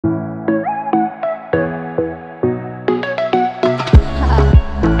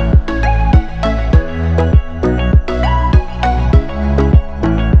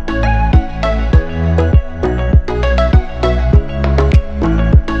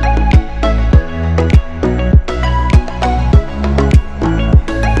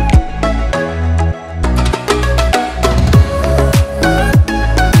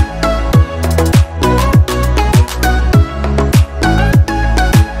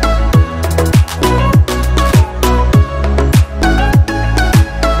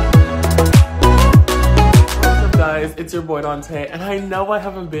it's your boy Dante, and I know I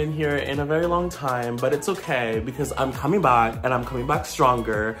haven't been here in a very long time, but it's okay because I'm coming back and I'm coming back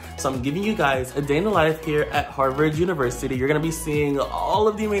stronger. So I'm giving you guys a day in the life here at Harvard University. You're gonna be seeing all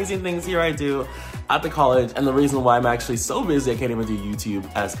of the amazing things here I do at the college, and the reason why I'm actually so busy I can't even do YouTube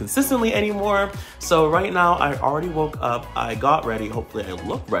as consistently anymore. So right now I already woke up, I got ready, hopefully I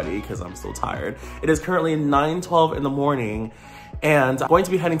look ready because I'm still tired. It is currently 9:12 in the morning, and I'm going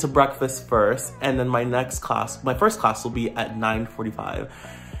to be heading to breakfast first, and then my first class will be at 9:45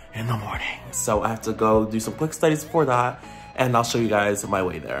 in the morning. So I have to go do some quick studies before that, and I'll show you guys my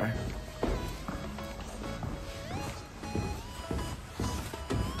way there.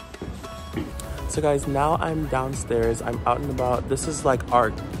 So guys, now I'm downstairs, I'm out and about. This is like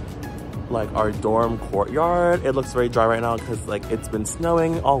our dorm courtyard. It looks very dry right now because like it's been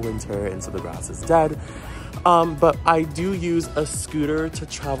snowing all winter and so the grass is dead. But I do use a scooter to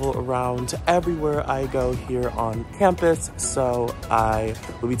travel around everywhere I go here on campus. So I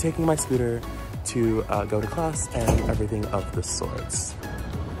will be taking my scooter to go to class and everything of the sorts.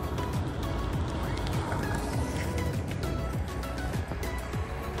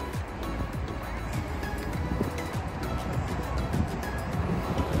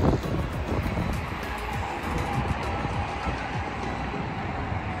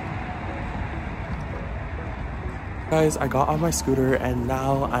 Guys, I got on my scooter and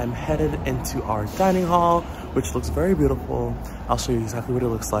now I'm headed into our dining hall, which looks very beautiful. I'll show you exactly what it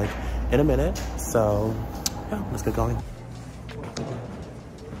looks like in a minute. So yeah, let's get going.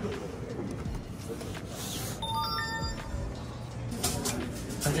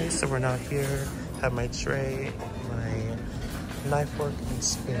 Okay, so we're now here, have my tray, my knife, fork, and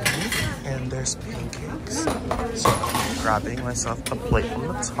spoon, and there's pancakes. So I'm grabbing myself a plate from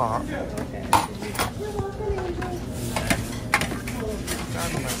the top.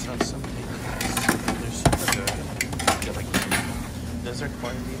 Myself some pancakes. They're super good. They're like desert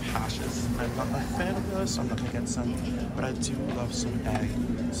corned beef hashes. I'm not a fan of those, so I'm not gonna get some. But I do love some egg,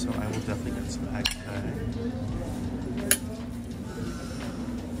 so I will definitely get some egg today.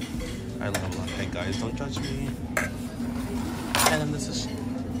 I love egg, guys. Don't judge me. And then this is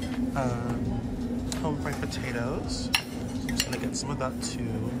home fried potatoes. So I'm just gonna get some of that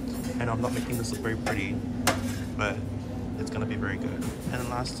too. I know I'm not making this look very pretty, but it's gonna be very good. And then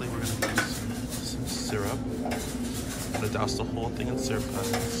lastly, we're gonna use some syrup. I'm gonna douse the whole thing in syrup,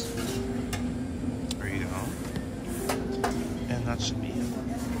 guys. There you go. And that should be it.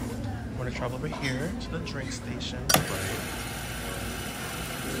 We're gonna travel over here to the drink station.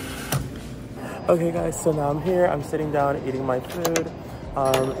 Okay guys, so now I'm here, I'm sitting down eating my food,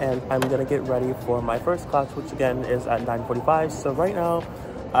 and I'm gonna get ready for my first class, which again is at 9:45. So right now,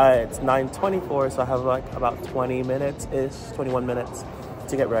 it's 9:24, so I have like about 20 minutes-ish, 21 minutes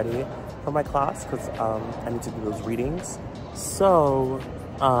to get ready for my class because I need to do those readings. So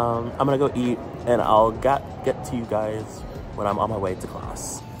I'm gonna go eat and I'll get to you guys when I'm on my way to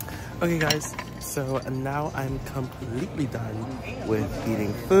class. Okay guys, so now I'm completely done with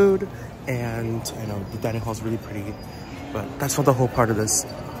eating food, and I know the dining hall is really pretty, but that's not the whole part of this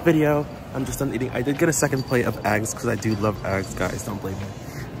video. I'm just done eating. I did get a second plate of eggs because I do love eggs, guys, don't blame me.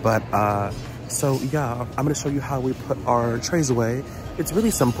 But so yeah, I'm gonna show you how we put our trays away. It's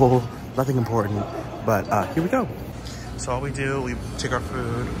really simple, nothing important, but here we go. So all we do, we take our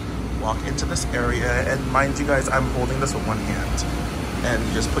food, walk into this area, and mind you guys, I'm holding this with one hand. And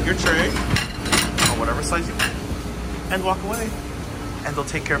you just put your tray on whatever size you want and walk away. And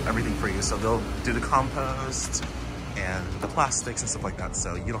they'll take care of everything for you. So they'll do the compost and the plastics and stuff like that,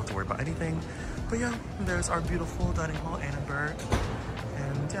 so you don't have to worry about anything. But yeah, there's our beautiful dining hall, Annenberg.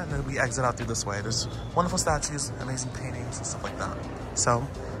 And yeah, then we exit out through this way. There's wonderful statues, amazing paintings and stuff like that. So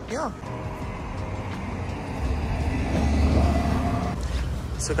yeah.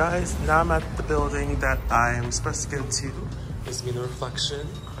 So guys, now I'm at the building that I'm supposed to go to. This is the Reflection.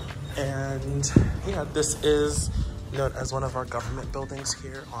 And yeah, this is known as one of our government buildings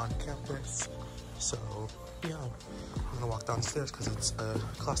here on campus. So yeah, I'm gonna walk downstairs because it's a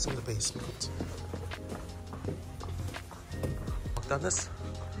class in the basement. Walk down this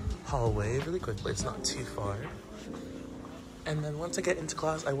hallway really quickly, it's not too far. And then once I get into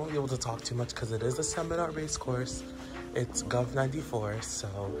class, I won't be able to talk too much because it is a seminar-based course. It's Gov 94, so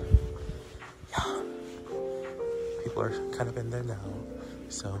yeah. People are kind of in there now,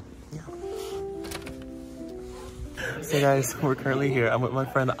 so yeah. So guys, we're currently here. I'm with my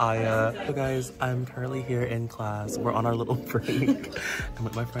friend Aya. So guys, I'm currently here in class. We're on our little break. I'm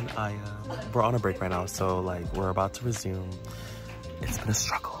with my friend Aya. We're on a break right now, so like we're about to resume. It's been a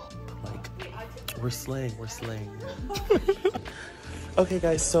struggle, but like we're slaying. Okay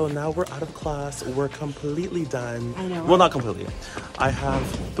guys, so now we're out of class. We're completely done. I know. Well, not completely. I have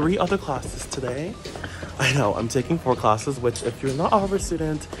 3 other classes today. I know, I'm taking 4 classes, which if you're not a Harvard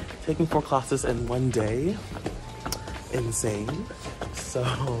student, taking 4 classes in one day, insane. So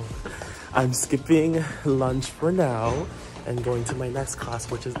I'm skipping lunch for now and going to my next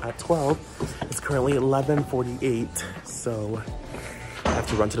class, which is at 12. It's currently 11:48, so I have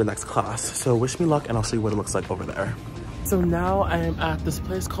to run to the next class. So wish me luck and I'll show you what it looks like over there. So now I am at this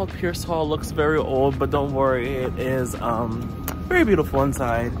place called Pierce Hall. Looks very old, but don't worry, it is very beautiful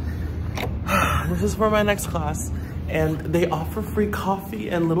inside. This is for my next class, and they offer free coffee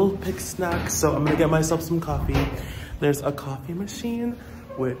and little pick snacks, so I'm gonna get myself some coffee. There's a coffee machine,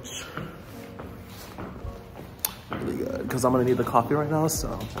 which really good, because I'm gonna need the coffee right now,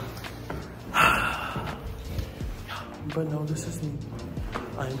 so. But no, this is me.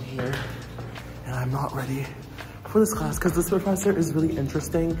 I'm here, and I'm not ready for this class because this professor is really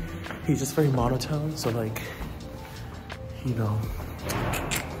interesting. He's just very monotone, so like, you know,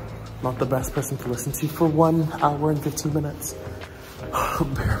 not the best person to listen to for 1 hour and 15 minutes.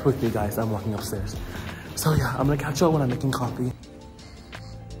 Bear with me guys, I'm walking upstairs. So yeah, I'm gonna catch up when I'm making coffee.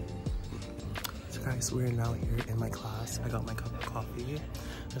 So guys, we're now here in my class. I got my cup of coffee.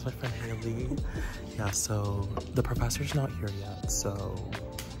 There's my friend Haley. Yeah, so the professor's not here yet, so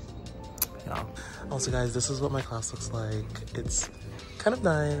yeah. Also guys, this is what my class looks like. It's kind of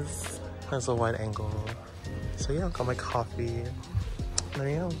nice. Has a wide angle. So yeah, I got my coffee. There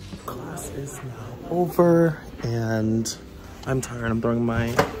you go. Class is now over and I'm tired. I'm throwing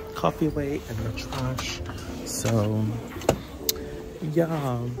my coffee away in the trash. So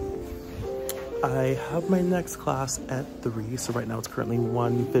yeah, I have my next class at 3. So right now it's currently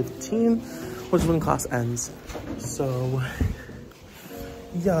 1:15, which is when class ends. So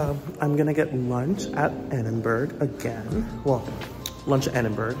yeah, I'm gonna get lunch at Annenberg again. Well, lunch at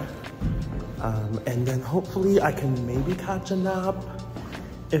Annenberg. And then hopefully I can maybe catch a nap.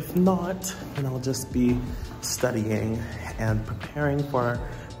 If not, then I'll just be studying and preparing for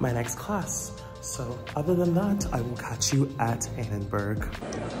my next class. So other than that, I will catch you at Annenberg.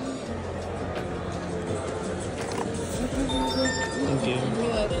 Thank you.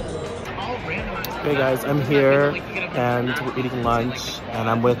 Hey guys, I'm here and we're eating lunch and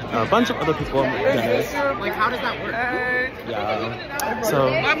I'm with a bunch of other people. Like, how does that work? Yeah.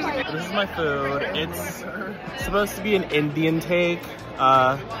 So this is my food. It's supposed to be an Indian take.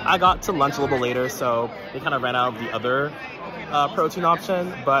 I got to lunch a little bit later, so they kind of ran out of the other protein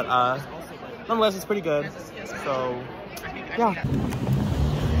option, but nonetheless, it's pretty good. So yeah.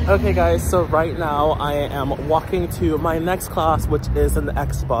 Okay guys, so right now I am walking to my next class, which is an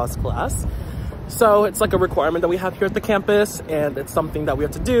XPOS class. So it's like a requirement that we have here at the campus, and it's something that we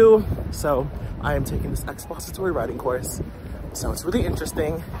have to do. So I am taking this expository writing course. So it's really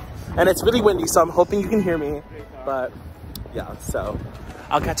interesting, and it's really windy, so I'm hoping you can hear me. But yeah, so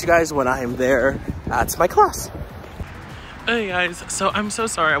I'll catch you guys when I am there at my class. Hey guys, so I'm so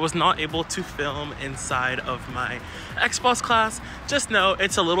sorry I was not able to film inside of my XPOS class. Just know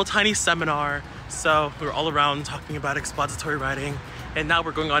it's a little tiny seminar, so we were all around talking about expository writing, and now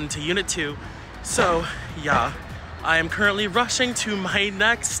we're going on to Unit 2. So yeah, I am currently rushing to my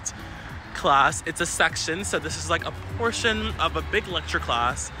next class. It's a section, so this is like a portion of a big lecture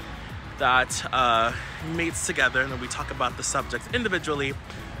class that mates together, and then we talk about the subjects individually,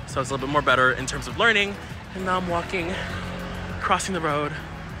 so it's a little bit more better in terms of learning. And now I'm walking, crossing the road,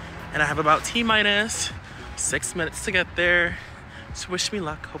 and I have about T-minus 6 minutes to get there. So wish me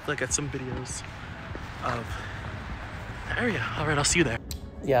luck. Hopefully I get some videos of the area. All right, I'll see you there.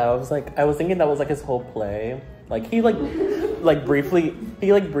 Yeah, I was thinking that was like his whole play. Like he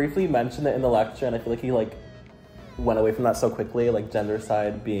briefly mentioned it in the lecture, and I feel like he went away from that so quickly, like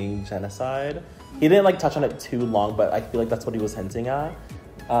gendercide being genocide. He didn't like touch on it too long, but I feel like that's what he was hinting at.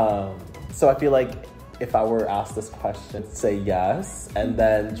 So I feel like if I were asked this question, say yes, and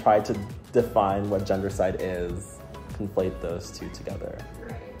then try to define what gendercide is, conflate those two together.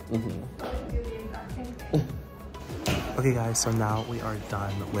 Okay guys, so now we are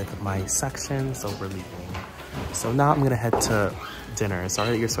done with my section, so we're leaving. So now I'm gonna head to dinner.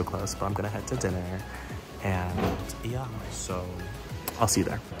 Sorry that you're so close, but I'm gonna head to dinner. And yeah, so I'll see you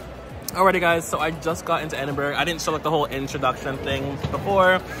there. Alrighty guys, so I just got into Annenberg. I didn't show like the whole introduction thing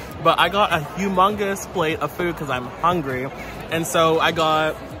before, but I got a humongous plate of food because I'm hungry. And so I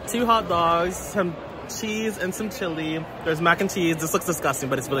got 2 hot dogs, some cheese, and some chili. There's mac and cheese. This looks disgusting,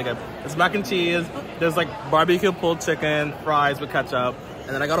 but it's really good. There's mac and cheese. There's like barbecue pulled chicken, fries with ketchup. And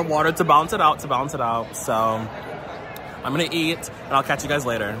then I got a water to balance it out, So I'm gonna eat, and I'll catch you guys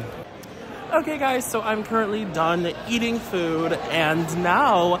later. Okay guys, so I'm currently done eating food and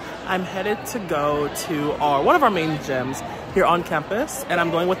now I'm headed to go to one of our main gyms here on campus, and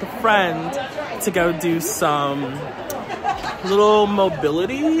I'm going with a friend to go do some little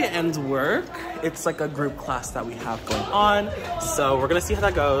mobility and work. It's like a group class that we have going on, so we're gonna see how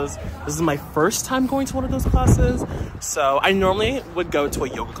that goes. This is my first time going to one of those classes, so I normally would go to a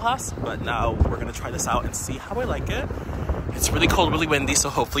yoga class, but now we're gonna try this out and see how I like it. It's really cold, really windy, so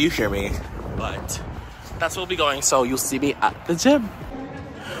hopefully you hear me, but that's where we'll be going, so you'll see me at the gym.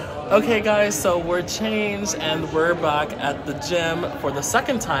 Okay guys, so we're changed and we're back at the gym for the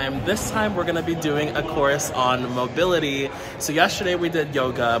second time. This time we're gonna be doing a course on mobility. So yesterday we did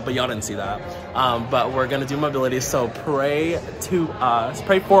yoga, but y'all didn't see that. But we're gonna do mobility, so pray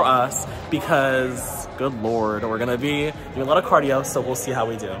for us, because good Lord, we're gonna be doing a lot of cardio, so we'll see how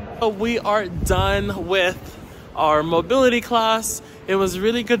we do. So we are done with our mobility class. It was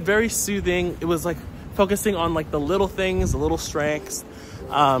really good, very soothing. It was like focusing on like the little things, the little strengths.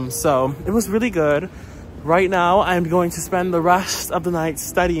 So it was really good. Right now I'm going to spend the rest of the night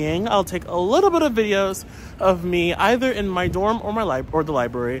studying. I'll take a little bit of videos of me either in my dorm or the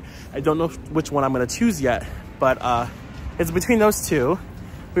library. I don't know which one I'm going to choose yet, but it's between those two.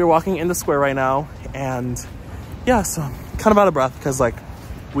 We're walking in the square right now, and yeah, so I'm kind of out of breath because like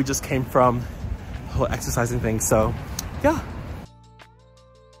we just came from the whole exercising thing, so yeah.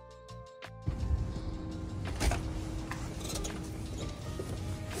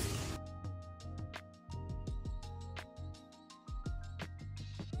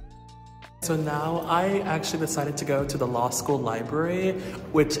 So now I actually decided to go to the law school library,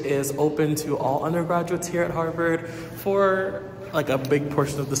 which is open to all undergraduates here at Harvard for like a big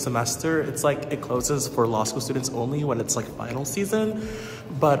portion of the semester. It's like it closes for law school students only when it's like final season.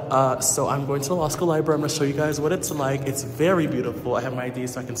 But so I'm going to the law school library. I'm gonna show you guys what it's like. It's very beautiful. I have my ID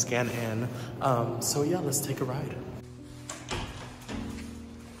so I can scan in. So yeah, let's take a ride.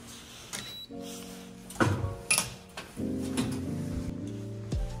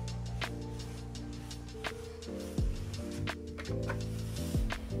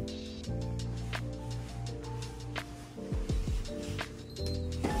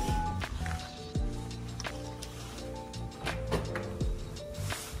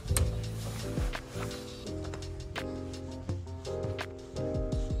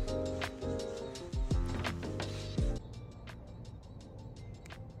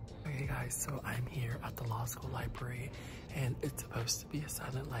 So I'm here at the law school library, and it's supposed to be a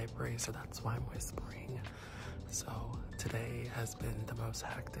silent library, so that's why I'm whispering. So today has been the most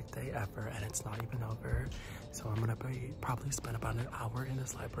hectic day ever, and it's not even over. So I'm gonna probably spend about an hour in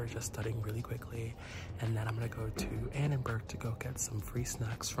this library just studying really quickly, and then I'm gonna go to Annenberg to go get some free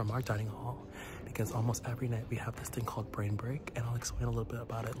snacks from our dining hall, because almost every night we have this thing called Brain Break, and I'll explain a little bit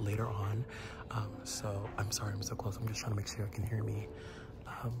about it later on. So I'm sorry I'm so close, I'm just trying to make sure you can hear me.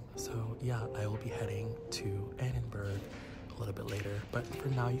 So yeah, I will be heading to Annenberg a little bit later, but for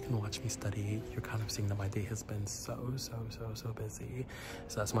now you can watch me study. You're kind of seeing that my day has been so busy,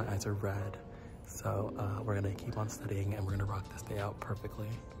 so that's why my eyes are red. So we're gonna keep on studying and we're gonna rock this day out perfectly.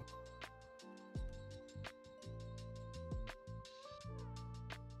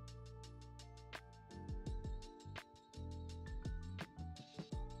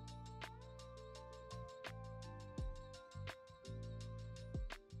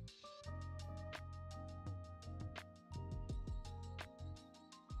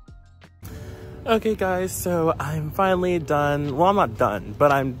 Okay guys, so I'm finally done. Well, I'm not done,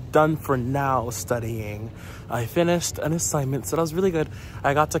 but I'm done for now studying. I finished an assignment, so that was really good.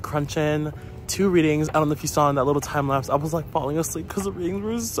 I got to crunch in 2 readings. I don't know if you saw in that little time lapse, I was like falling asleep because the readings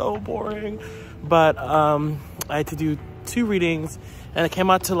were so boring. But I had to do 2 readings and it came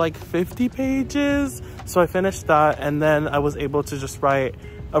out to like 50 pages. So I finished that, and then I was able to just write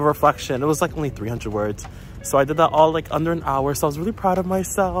a reflection. It was like only 300 words. So I did that all like under an hour. So I was really proud of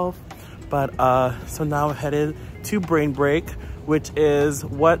myself. But so now I'm headed to Brain Break, which is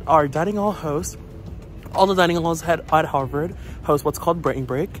what our dining hall hosts. All the dining halls at Harvard host what's called Brain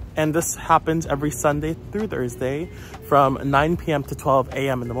Break. And this happens every Sunday through Thursday from 9 p.m. to 12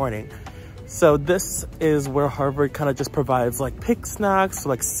 a.m. in the morning. So this is where Harvard kind of just provides like pick snacks, so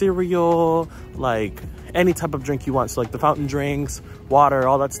like cereal, like any type of drink you want. So like the fountain drinks, water,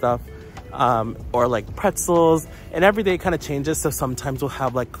 all that stuff. Or like pretzels, and every day it kind of changes. So sometimes we'll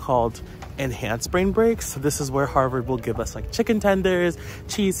have like called enhanced brain breaks. So this is where Harvard will give us like chicken tenders,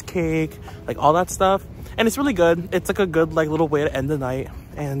 cheesecake, like all that stuff. And it's really good. It's like a good like little way to end the night.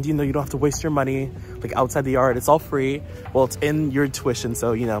 And you know, you don't have to waste your money like outside the yard. It's all free. Well, it's in your tuition,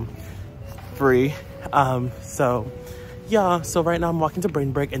 so you know, free. So yeah, so right now I'm walking to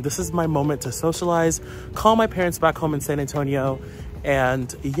Brain Break, and this is my moment to socialize, call my parents back home in San Antonio,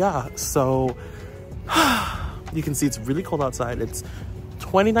 and yeah, so you can see it's really cold outside. It's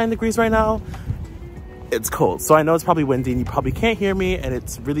 29 degrees right now. It's cold, so I know it's probably windy and you probably can't hear me, and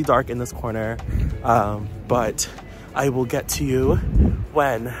it's really dark in this corner, but I will get to you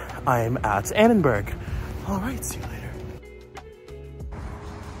when I'm at Annenberg. All right, see you later.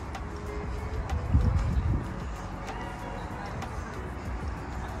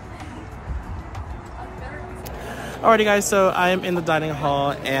 Alrighty guys, so I'm in the dining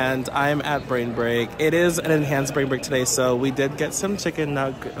hall and I'm at Brain Break. It is an enhanced Brain Break today, so we did get some chicken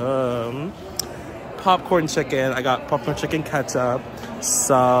popcorn chicken. I got popcorn chicken ketchup,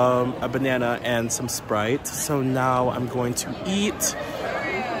 a banana, and some Sprite. So now I'm going to eat,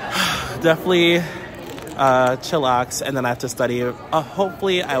 definitely chillax, and then I have to study.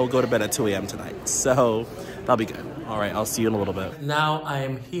 Hopefully I will go to bed at 2 a.m. tonight, so that'll be good. All right, I'll see you in a little bit. Now I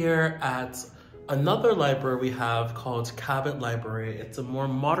am here at another library we have called Cabot Library. It's a more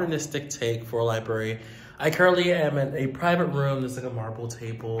modernistic take for a library. I currently am in a private room. There's like a marble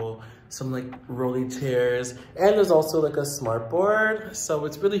table, some like rolly chairs, and there's also like a smart board. So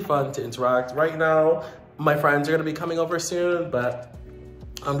it's really fun to interact. Right now, my friends are gonna be coming over soon, but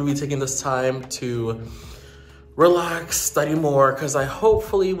I'm gonna be taking this time to relax, study more, because I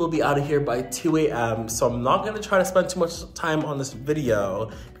hopefully will be out of here by 2 a.m. So I'm not gonna try to spend too much time on this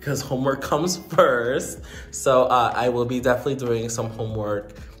video because homework comes first. So I will be definitely doing some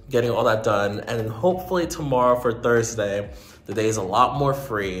homework, getting all that done, and then hopefully tomorrow for Thursday, the day is a lot more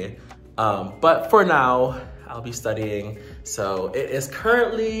free. But for now, I'll be studying. So it is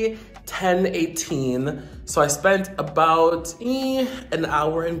currently 10:18. So I spent about an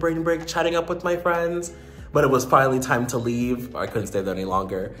hour in Brain Break chatting up with my friends, but it was finally time to leave. I couldn't stay there any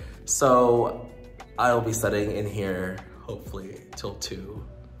longer. So I'll be studying in here, hopefully till 2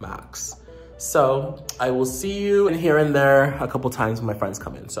 max. So I will see you in here and there a couple times when my friends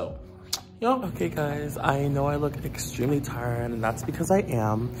come in, so. Okay guys, I know I look extremely tired, and that's because I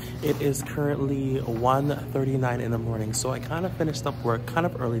am. It is currently 1:39 in the morning, so I kind of finished up work kind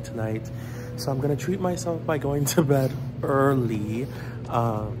of early tonight. So I'm gonna treat myself by going to bed early.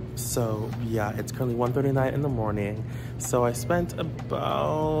 So yeah, it's currently 1:39 in the morning. So I spent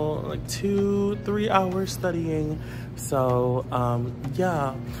about like 2-3 hours studying. So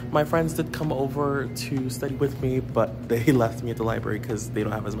yeah, my friends did come over to study with me, but they left me at the library because they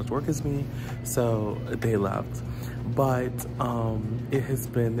don't have as much work as me. So they left. But it has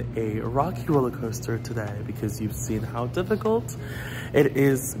been a rocky roller coaster today because you've seen how difficult it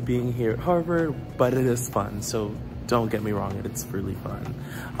is being here at Harvard, but it is fun. So don't get me wrong, it's really fun.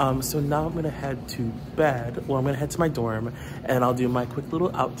 So now I'm gonna head to bed. Well, I'm gonna head to my dorm and I'll do my quick little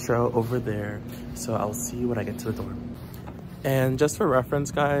outro over there. So I'll see you when I get to the dorm. And just for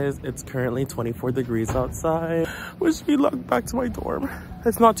reference, guys, it's currently 24 degrees outside. Wish me luck back to my dorm.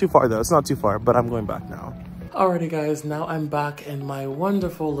 It's not too far though, it's not too far, but I'm going back now. Alrighty guys, now I'm back in my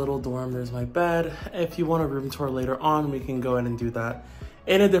wonderful little dorm. There's my bed. If you want a room tour later on, we can go in and do that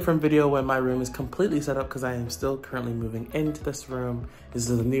in a different video when my room is completely set up, because I am still currently moving into this room. This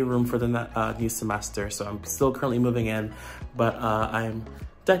is a new room for the new semester, so I'm still currently moving in, but I'm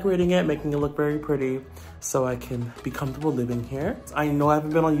decorating it, making it look very pretty so I can be comfortable living here. I know I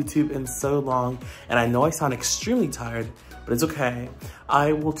haven't been on YouTube in so long, and I know I sound extremely tired, but it's okay.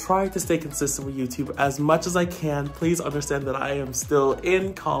 I will try to stay consistent with YouTube as much as I can. Please understand that I am still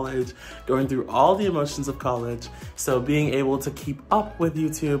in college, going through all the emotions of college. So being able to keep up with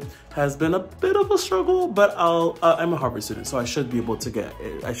YouTube has been a bit of a struggle, but I'm a Harvard student, so I should be able to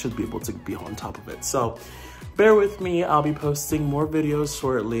be on top of it. So bear with me, I'll be posting more videos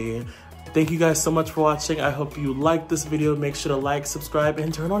shortly. Thank you guys so much for watching. I hope you liked this video. Make sure to like, subscribe,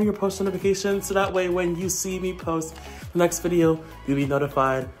 and turn on your post notifications so that way when you see me post the next video, you'll be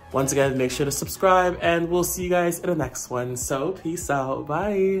notified. Once again, make sure to subscribe, and we'll see you guys in the next one. So peace out,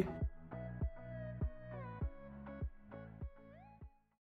 bye.